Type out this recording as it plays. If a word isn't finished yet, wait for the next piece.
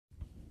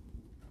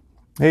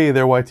Hey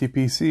there,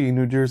 YTPC,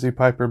 New Jersey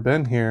Piper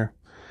Ben here.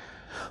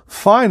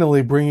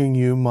 Finally bringing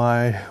you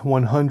my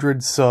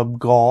 100 Sub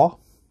GAW,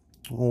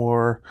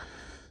 or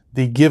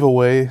the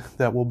giveaway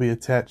that will be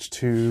attached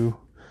to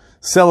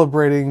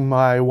celebrating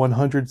my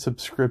 100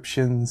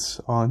 subscriptions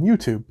on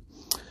YouTube.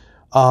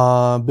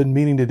 Been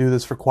meaning to do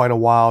this for quite a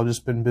while,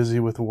 just been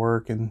busy with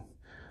work and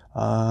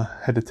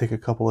had to take a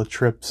couple of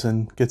trips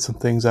and get some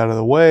things out of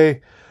the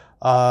way.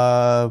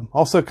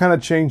 Also kind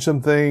of changed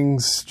some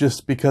things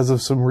just because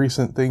of some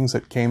recent things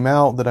that came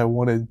out that I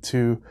wanted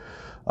to,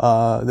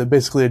 that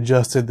basically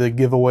adjusted the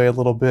giveaway a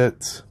little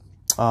bit.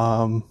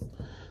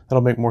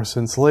 That'll make more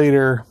sense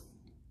later.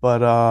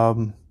 But,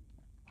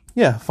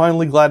 yeah,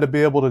 finally glad to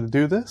be able to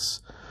do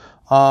this.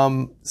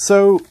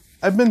 So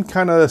I've been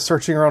kind of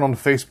searching around on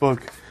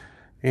Facebook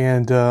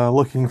and,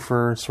 looking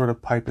for sort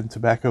of pipe and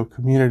tobacco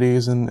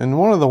communities. And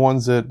one of the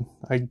ones that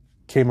I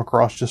came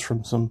across just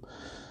from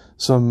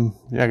some,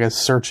 I guess,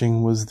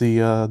 searching was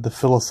the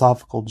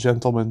Philosophical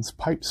Gentlemen's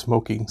Pipe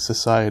Smoking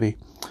Society.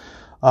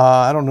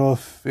 I don't know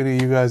if any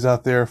of you guys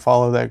out there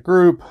follow that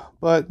group,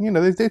 but, you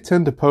know, they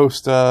tend to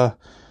post,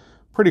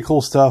 pretty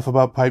cool stuff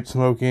about pipe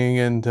smoking,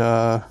 and,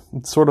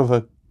 it's sort of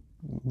a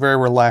very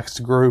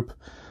relaxed group,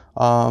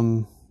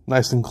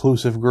 nice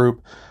inclusive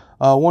group.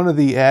 One of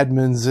the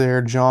admins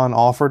there, John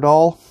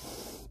Offerdahl,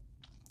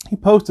 he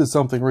posted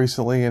something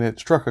recently and it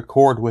struck a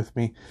chord with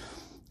me.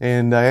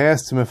 And I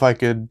asked him if I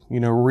could, you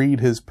know,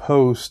 read his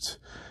post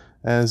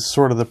as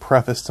sort of the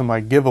preface to my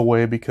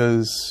giveaway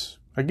because,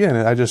 again,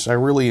 I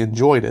really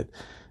enjoyed it.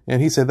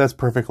 And he said that's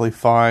perfectly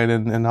fine,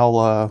 and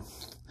I'll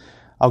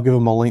give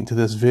him a link to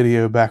this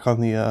video back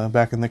in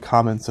the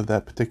comments of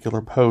that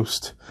particular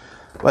post.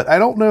 But I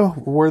don't know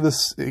where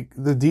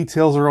the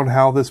details are on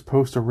how this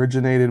post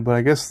originated, but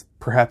I guess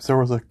perhaps there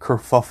was a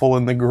kerfuffle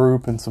in the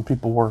group and some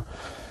people were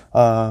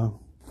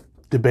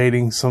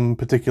debating some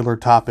particular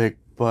topic,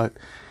 but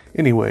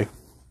anyway,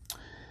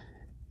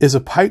 is a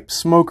pipe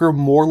smoker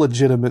more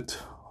legitimate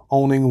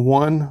owning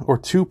one or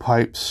two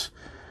pipes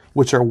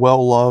which are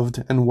well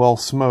loved and well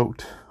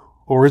smoked?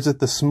 Or is it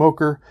the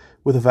smoker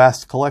with a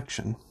vast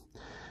collection?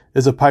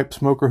 Is a pipe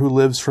smoker who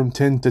lives from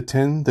tin to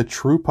tin the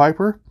true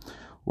piper?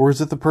 Or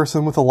is it the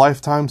person with a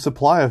lifetime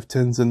supply of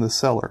tins in the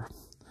cellar?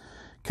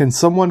 Can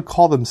someone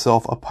call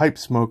themselves a pipe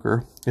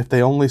smoker if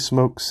they only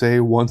smoke, say,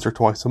 once or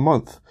twice a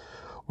month?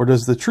 Or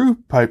does the true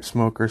pipe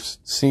smoker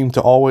seem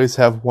to always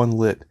have one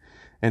lit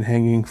and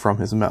hanging from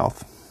his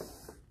mouth?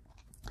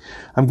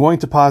 I'm going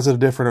to posit a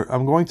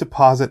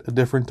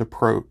different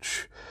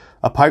approach.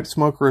 A pipe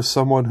smoker is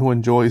someone who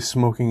enjoys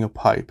smoking a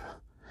pipe.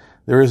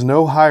 There is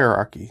no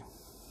hierarchy.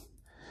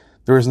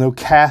 There is no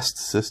caste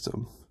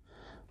system.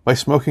 By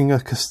smoking a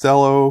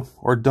Costello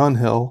or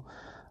Dunhill,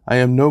 I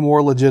am no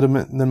more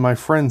legitimate than my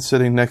friend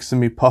sitting next to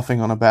me puffing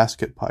on a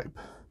basket pipe.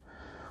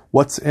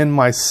 What's in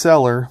my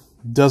cellar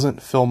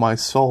doesn't fill my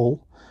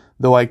soul,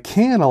 though I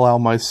can allow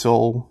my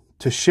soul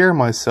to share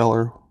my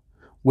cellar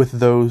with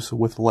those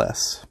with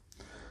less.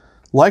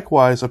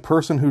 Likewise, a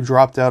person who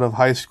dropped out of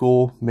high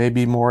school may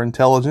be more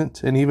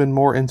intelligent and even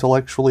more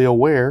intellectually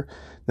aware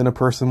than a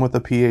person with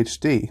a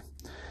PhD.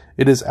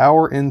 It is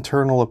our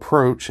internal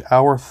approach,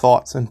 our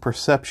thoughts and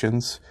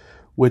perceptions,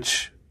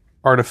 which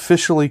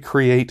artificially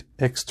create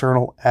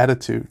external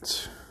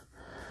attitudes.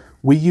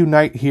 We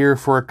unite here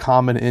for a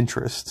common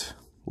interest.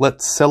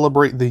 Let's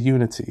celebrate the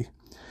unity.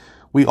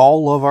 We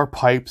all love our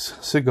pipes,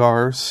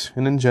 cigars,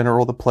 and in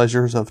general the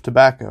pleasures of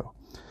tobacco.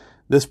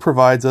 This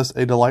provides us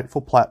a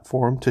delightful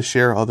platform to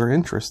share other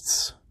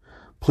interests.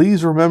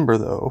 Please remember,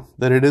 though,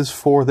 that it is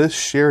for this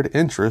shared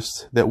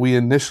interest that we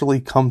initially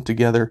come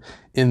together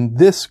in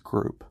this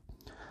group.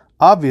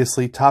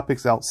 Obviously,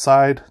 topics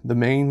outside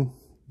the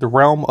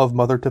realm of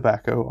Mother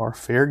Tobacco are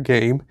fair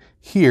game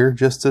here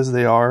just as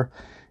they are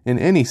in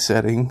any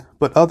setting,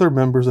 but other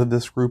members of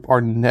this group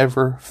are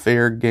never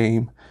fair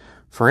game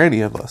for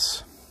any of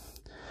us.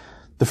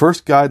 The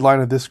first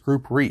guideline of this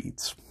group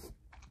reads,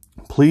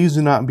 please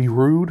do not be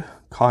rude,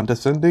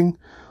 condescending,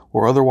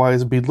 or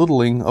otherwise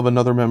belittling of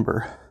another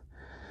member.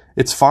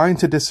 It's fine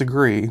to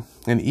disagree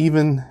and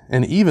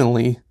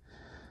evenly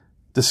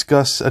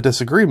discuss a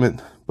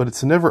disagreement, but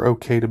it's never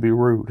okay to be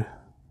rude.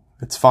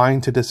 It's fine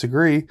to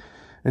disagree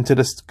and to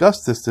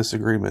discuss this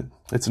disagreement.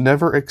 It's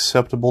never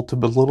acceptable to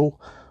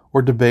belittle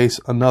or debase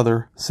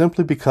another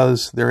simply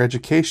because their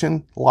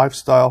education,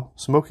 lifestyle,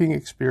 smoking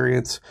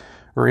experience,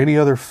 or any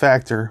other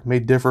factor may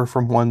differ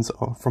from one's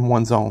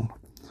own.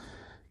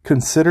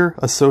 Consider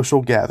a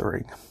social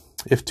gathering.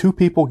 If two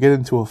people get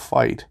into a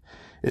fight,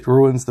 it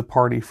ruins the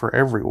party for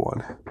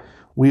everyone.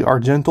 We are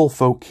gentle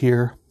folk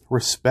here.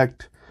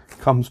 Respect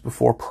comes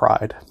before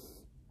pride.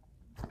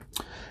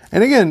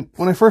 And again,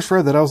 when I first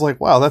read that, I was like,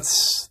 wow,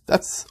 that's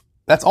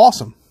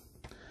awesome.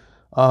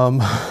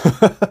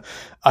 I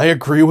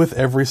agree with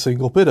every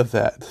single bit of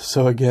that.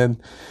 So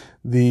again,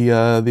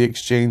 the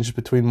exchange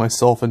between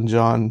myself and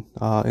John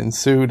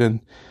ensued,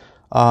 and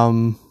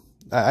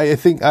I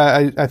think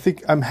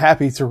I'm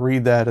happy to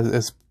read that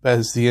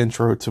as the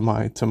intro to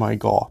my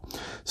GAW.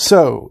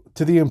 So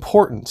to the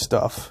important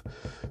stuff.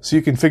 so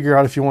you can figure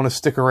out if you want to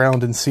stick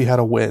around and see how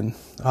to win.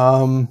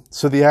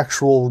 So the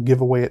actual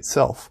giveaway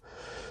itself.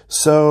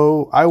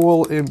 So I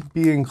will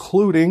be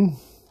including,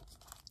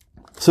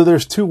 so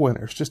there's 2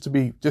 winners, just to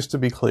be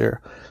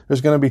clear.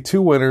 There's going to be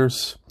 2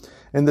 winners,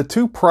 and the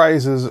 2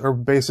 prizes are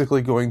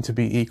basically going to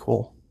be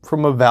equal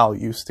from a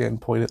value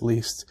standpoint, at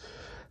least.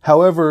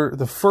 However,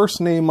 the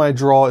first name I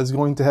draw is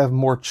going to have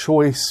more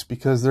choice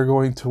because they're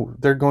going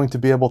to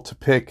be able to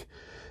pick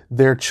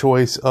their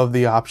choice of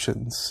the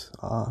options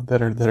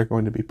that are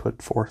going to be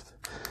put forth.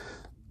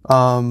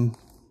 But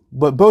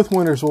both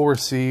winners will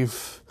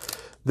receive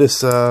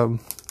this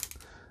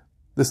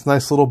this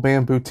nice little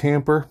bamboo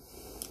tamper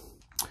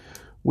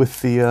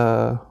with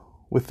the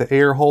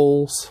air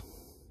holes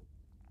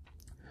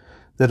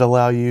that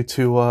allow you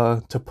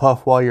to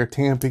puff while you're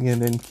tamping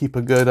and then keep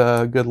a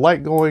good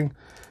light going.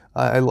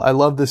 I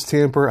love this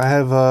tamper. I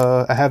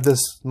have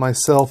this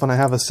myself, and I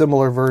have a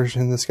similar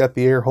version that's got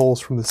the air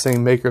holes from the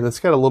same maker. That's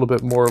got a little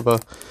bit more of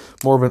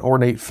an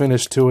ornate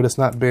finish to it. It's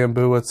not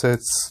bamboo. It's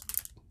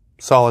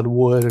solid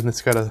wood, and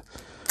it's got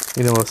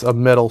it's a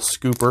metal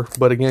scooper.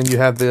 But again, you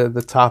have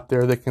the top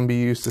there that can be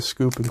used to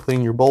scoop and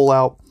clean your bowl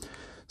out.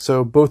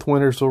 So both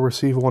winners will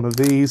receive one of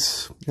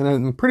these, and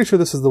I'm pretty sure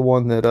this is the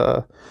one that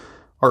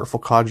Artful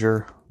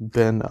Codger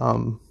Ben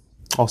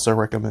also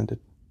recommended.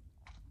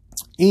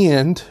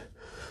 And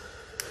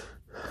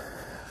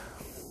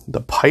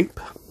the pipe.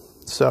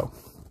 So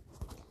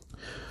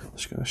I'm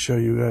just going to show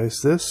you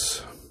guys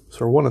this.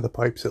 So one of the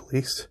pipes, at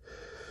least.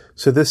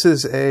 So this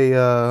is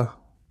a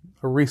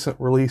recent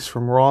release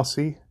from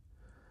Rossi.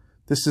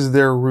 This is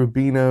their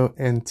Rubino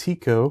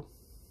Antico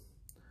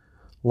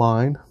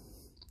line,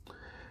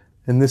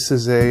 and this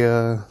is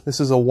a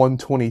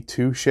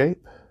 122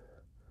 shape,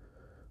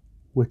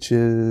 which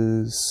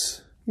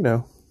is,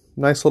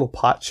 nice little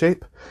pot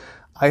shape.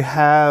 I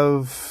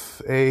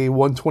have a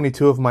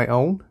 122 of my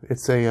own.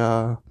 It's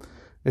a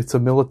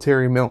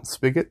military mount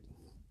spigot,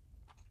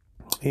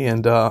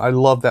 and I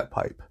love that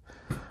pipe.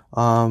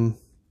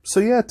 So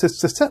yeah, to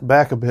step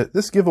back a bit,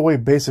 this giveaway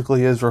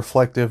basically is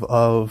reflective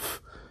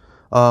of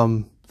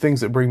things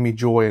that bring me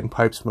joy in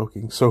pipe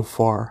smoking so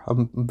far.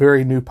 I'm a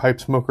very new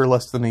pipe smoker,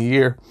 less than a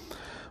year,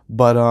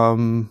 but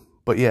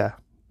yeah,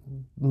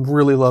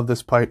 really love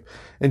this pipe.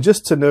 And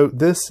just to note,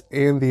 this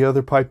and the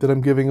other pipe that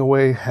I'm giving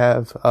away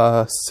have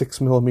a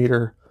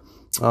 6mm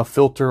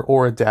filter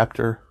or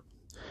adapter,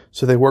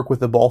 so they work with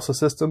the balsa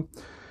system.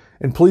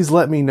 And please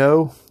let me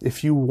know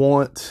if you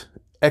want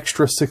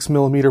extra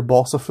 6mm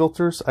balsa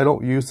filters. I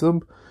don't use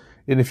them,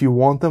 and if you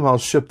want them, I'll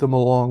ship them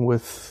along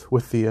with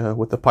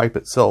the pipe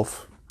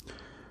itself.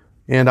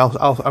 And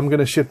I'm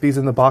gonna ship these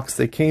in the box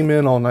they came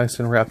in, all nice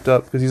and wrapped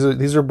up, because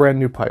these are brand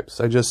new pipes.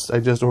 I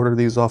just ordered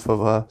these off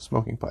of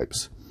Smoking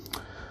Pipes.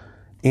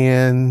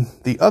 And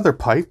the other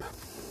pipe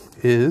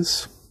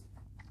is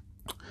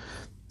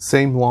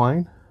same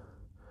line,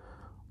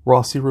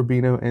 Rossi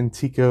Rubino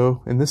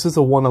Antico, and this is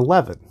a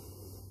 111.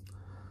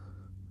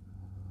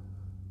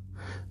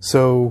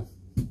 So,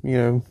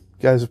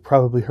 guys have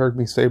probably heard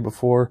me say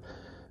before,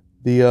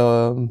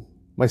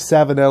 my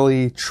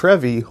Savinelli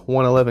Trevi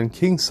 111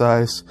 king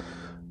size,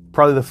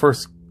 probably the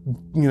first,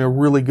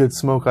 really good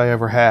smoke I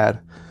ever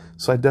had.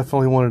 So I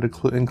definitely wanted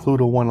to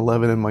include a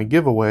 111 in my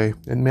giveaway.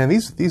 And man,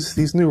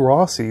 these new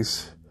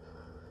Rossis,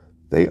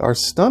 they are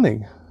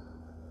stunning.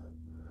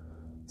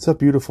 It's a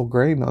beautiful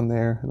grain on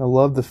there, and I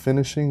love the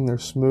finishing. They're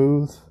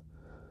smooth.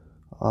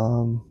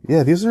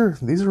 Yeah, these are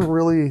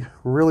really,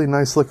 really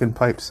nice looking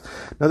pipes.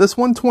 Now this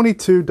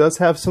 122 does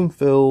have some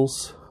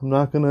fills. I'm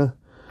not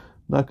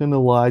gonna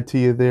lie to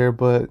you there,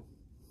 but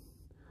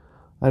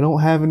I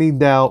don't have any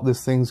doubt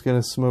this thing's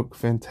gonna smoke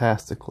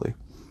fantastically.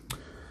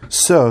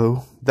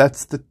 So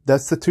that's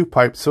the 2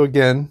 pipes. So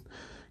again,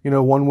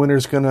 one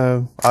winner's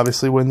gonna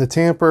obviously win the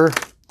tamper.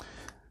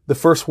 The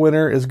first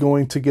winner is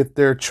going to get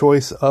their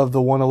choice of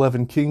the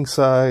 111 king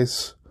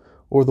size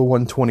or the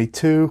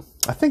 122.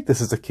 I think this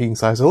is a king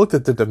size. I looked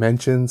at the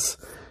dimensions.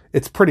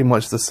 It's pretty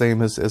much the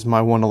same as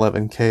my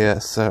 111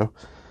 KS. So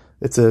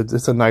it's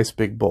a nice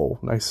big bowl.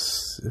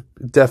 Nice,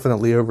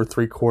 definitely over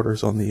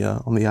 3/4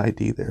 on the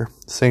ID there.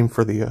 Same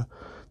for the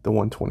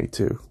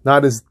 122.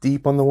 Not as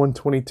deep on the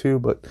 122,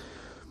 but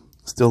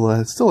still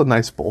a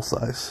nice bowl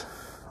size.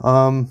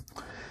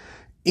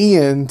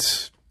 And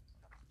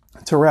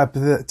to wrap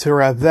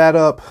that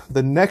up,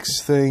 the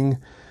next thing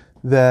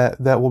that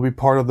will be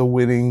part of the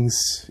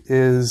winnings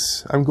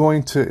is I'm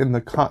going to, in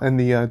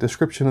the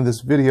description of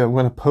this video, I'm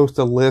going to post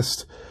a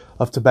list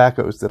of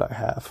tobaccos that I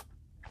have,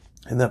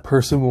 and that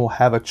person will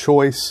have a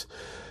choice.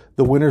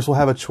 The winners will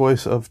have a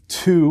choice of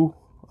 2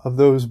 of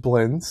those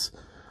blends,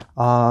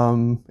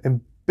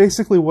 and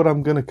basically what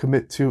I'm going to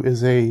commit to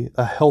is a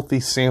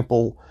healthy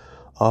sample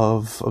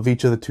of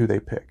each of the 2 they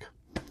pick.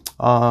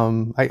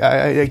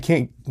 I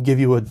can't give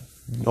you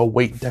a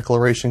weight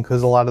declaration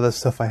because a lot of the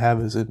stuff I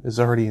have is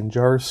already in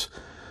jars,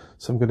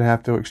 so I'm going to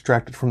have to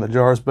extract it from the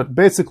jars. But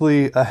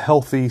basically, a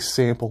healthy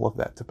sample of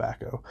that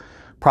tobacco,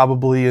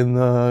 probably in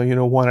the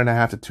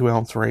 1.5 to 2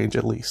 ounce range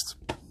at least.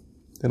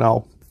 And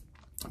I'll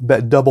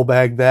double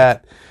bag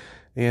that,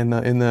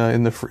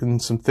 in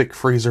some thick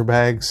freezer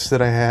bags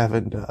that I have,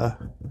 and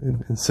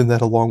send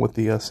that along with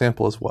the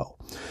sample as well.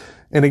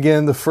 And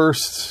again, the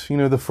first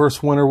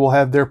winner will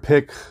have their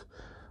pick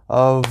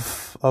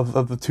of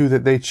the 2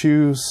 that they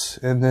choose,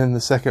 and then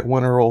the second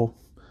winner will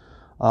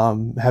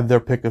have their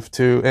pick of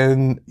 2.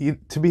 And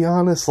to be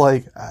honest,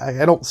 like,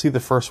 I don't see the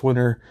first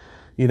winner,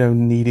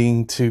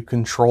 needing to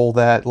control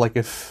that. Like,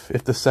 if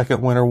the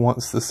second winner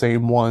wants the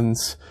same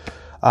ones,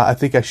 I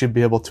think I should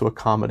be able to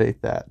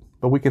accommodate that.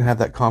 But we can have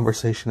that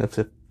conversation if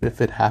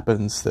it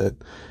happens that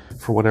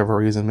for whatever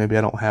reason, maybe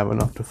I don't have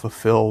enough to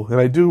fulfill.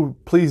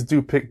 And please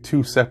do pick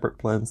 2 separate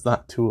blends,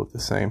 not 2 of the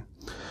same.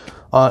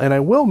 And I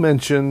will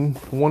mention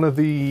one of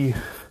the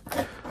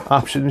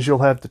options you'll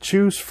have to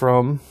choose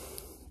from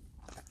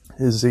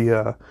is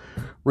the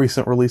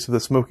recent release of the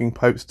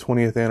Smokingpipes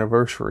 20th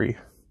anniversary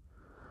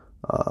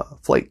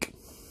Flake.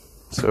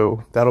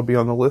 So that'll be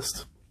on the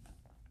list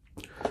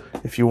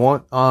if you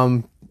want.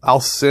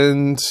 I'll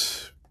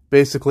send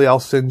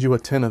you a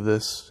 10 of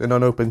this, an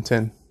unopened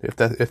 10, if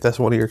that's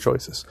one of your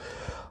choices.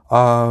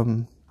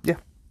 Yeah.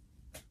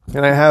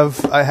 And I have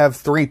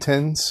 3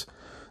 10s.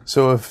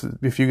 So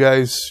if you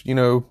guys,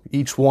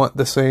 each want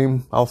the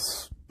same,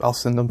 I'll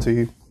send them to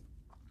you,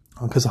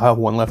 because I have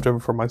one left over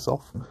for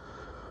myself,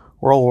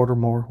 or I'll order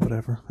more,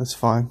 whatever. That's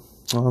fine.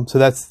 So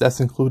that's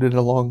included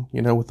along,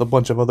 with a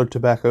bunch of other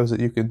tobaccos that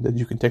you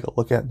can take a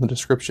look at in the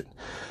description.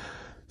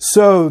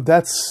 So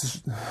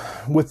that's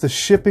with the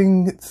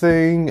shipping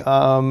thing,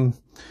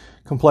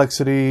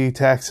 complexity,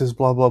 taxes,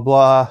 blah, blah,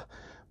 blah.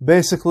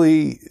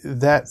 Basically,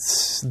 that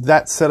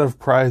set of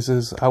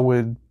prizes I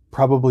would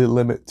probably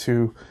limit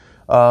to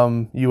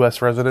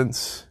U.S.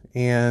 residents.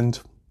 And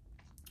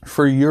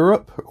for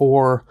Europe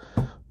or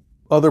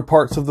other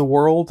parts of the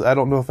world, I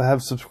don't know if I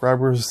have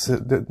subscribers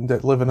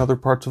that live in other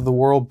parts of the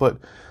world, but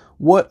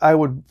what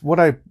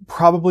I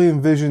probably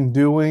envision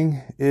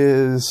doing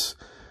is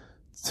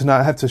to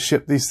not have to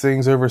ship these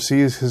things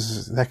overseas,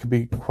 because that could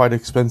be quite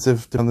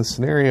expensive on the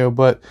scenario.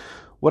 But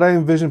what I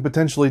envision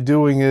potentially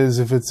doing is,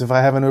 if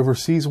I have an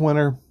overseas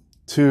winner,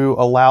 to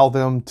allow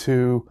them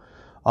to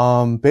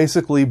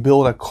basically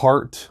build a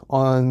cart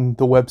on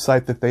the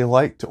website that they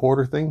like to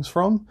order things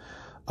from,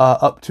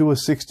 up to a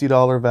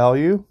 $60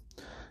 value.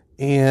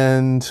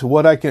 And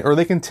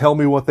they can tell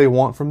me what they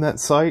want from that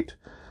site.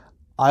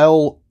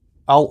 I'll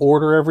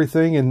order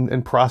everything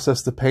and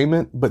process the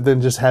payment, but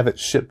then just have it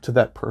shipped to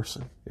that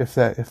person, if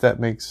that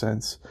makes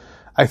sense.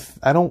 I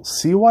don't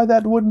see why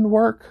that wouldn't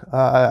work.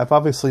 I've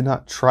obviously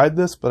not tried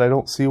this, but I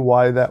don't see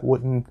why that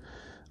wouldn't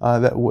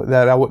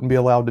that I wouldn't be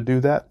allowed to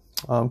do that.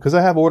 Because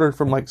I have ordered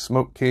from like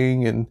Smoke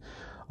King and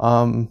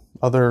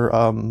other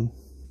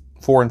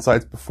foreign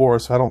sites before,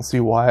 so I don't see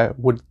why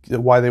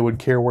they would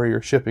care where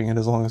you're shipping it,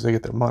 as long as they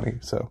get their money.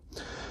 So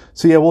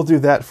yeah, we'll do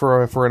that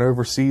for an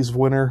overseas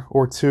winner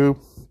or 2.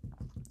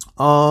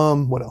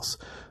 What else?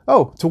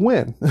 Oh, to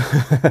win.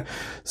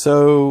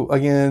 So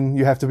again,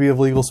 you have to be of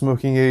legal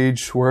smoking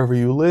age wherever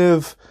you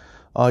live.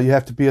 You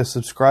have to be a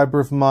subscriber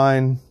of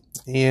mine,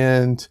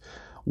 and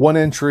 1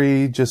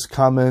 entry, just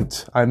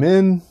comment "I'm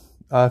in."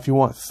 If you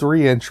want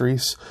 3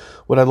 entries,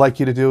 what I'd like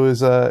you to do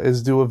is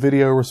do a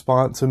video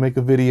response and make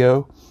a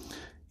video.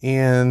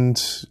 And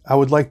I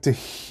would like to,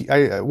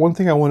 one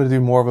thing I want to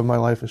do more of in my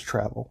life is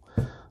travel.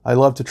 I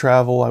love to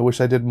travel. I wish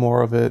I did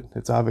more of it.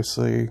 It's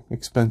obviously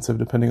expensive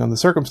depending on the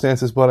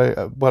circumstances, but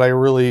I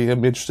really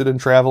am interested in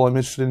travel. I'm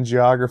interested in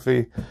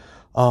geography.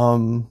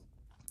 So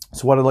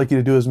what I'd like you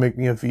to do is make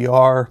me a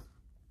VR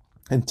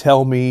and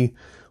tell me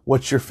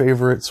what's your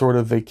favorite sort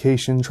of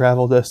vacation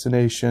travel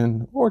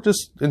destination, or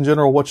just in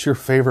general, what's your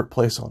favorite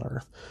place on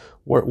earth?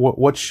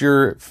 What's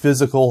your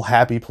physical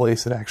happy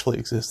place that actually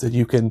exists, that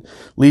you can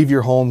leave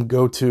your home,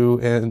 go to,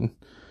 and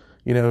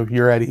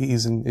you're at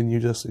ease and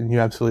you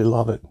absolutely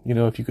love it.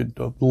 If you could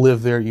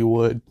live there, you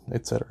would,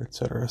 et cetera, et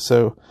cetera.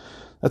 So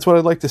that's what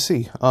I'd like to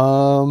see.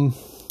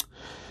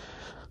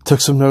 Took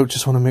some notes,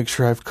 just want to make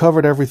sure I've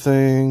covered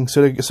everything.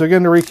 So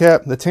again, to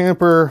recap, the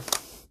tamper,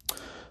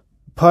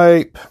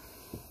 pipe,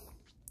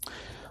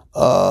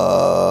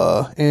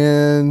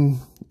 and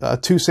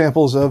 2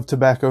 samples of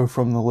tobacco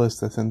from the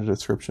list that's in the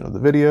description of the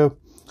video.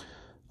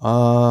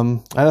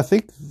 And I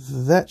think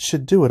that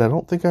should do it. I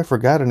don't think I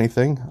forgot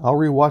anything. I'll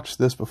rewatch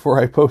this before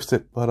I post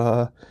it.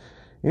 But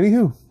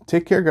anywho,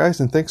 take care,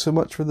 guys, and thanks so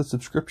much for the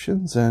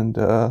subscriptions, and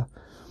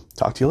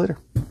talk to you later.